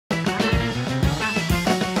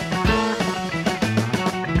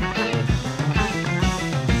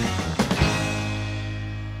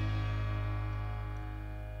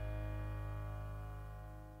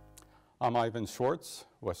I'm Ivan Schwartz,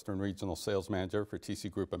 Western Regional Sales Manager for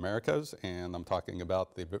TC Group Americas, and I'm talking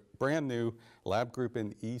about the brand new Lab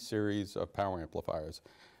Gruppen E-Series of power amplifiers.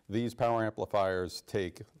 These power amplifiers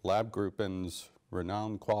take Lab Gruppen's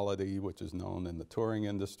renowned quality, which is known in the touring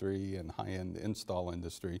industry and high-end install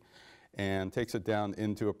industry, and takes it down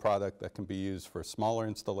into a product that can be used for smaller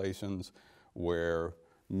installations where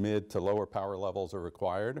mid to lower power levels are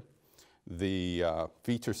required. The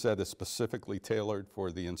feature set is specifically tailored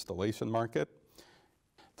for the installation market.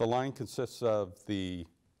 The line consists of the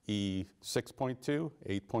E6.2,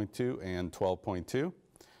 8.2, and 12.2.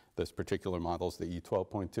 This particular model is the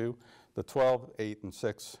E12.2. The 12, 8, and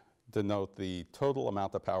 6 denote the total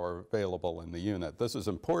amount of power available in the unit. This is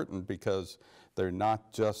important because they're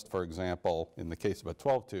not just, for example, in the case of a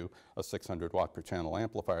 12.2, a 600 watt per channel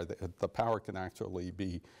amplifier. The power can actually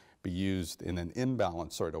be used in an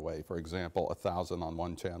imbalanced sort of way. For example, 1,000 on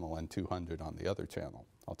one channel and 200 on the other channel.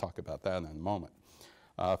 I'll talk about that in a moment.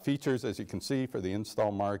 Features, as you can see, for the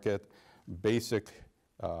install market: basic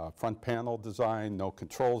front panel design, no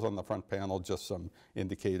controls on the front panel, just some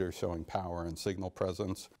indicators showing power and signal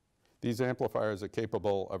presence. These amplifiers are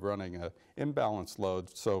capable of running an imbalanced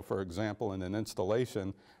load. So, for example, in an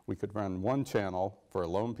installation, we could run one channel for a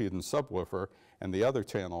low impedance subwoofer, and the other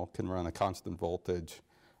channel can run a constant voltage,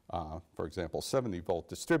 for example, 70-volt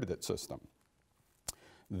distributed system.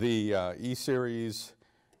 The E-Series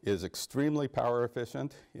is extremely power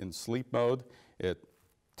efficient. In sleep mode, it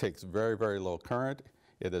takes very, very low current.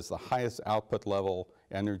 It is the highest output level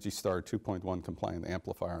Energy Star 2.1 compliant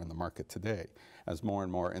amplifier in the market today. As more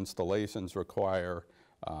and more installations require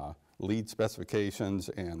lead specifications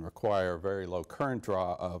and require very low current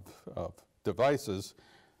draw of devices,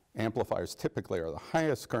 amplifiers typically are the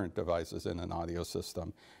highest current devices in an audio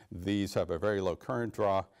system. These have a very low current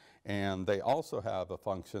draw, and they also have a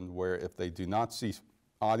function where if they do not see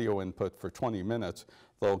audio input for 20 minutes,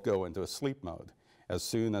 they'll go into a sleep mode. As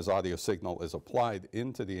soon as audio signal is applied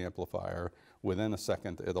into the amplifier, within a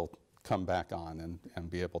second it'll come back on and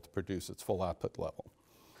be able to produce its full output level.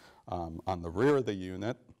 On the rear of the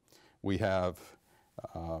unit, we have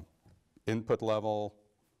input level,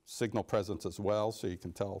 signal presence as well, so you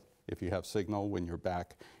can tell if you have signal when you're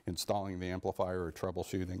back installing the amplifier or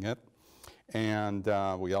troubleshooting it. And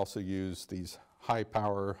we also use these high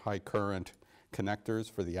power, high current connectors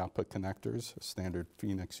for the output connectors, standard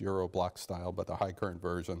Phoenix Euroblock style, but a high current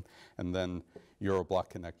version, and then Euroblock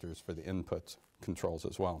connectors for the input controls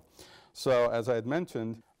as well. So as I had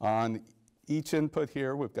mentioned, on each input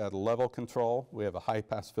here we've got a level control. We have a high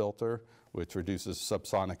pass filter which reduces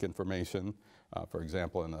subsonic information. For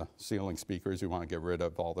example, in the ceiling speakers, you want to get rid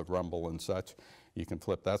of all the rumble and such. You can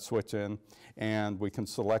flip that switch in, and we can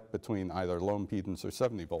select between either low impedance or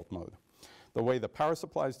 70-volt mode. The way the power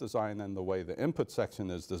supply is designed and the way the input section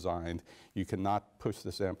is designed, you cannot push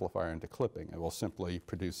this amplifier into clipping. It will simply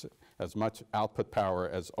produce as much output power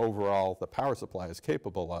as overall the power supply is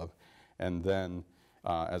capable of. And then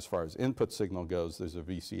as far as input signal goes, there's a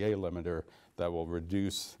VCA limiter that will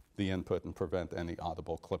reduce the input and prevent any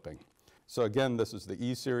audible clipping. So again, this is the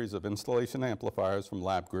E-Series of installation amplifiers from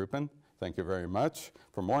Lab Gruppen. Thank you very much.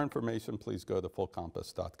 For more information, please go to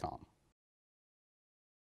fullcompass.com.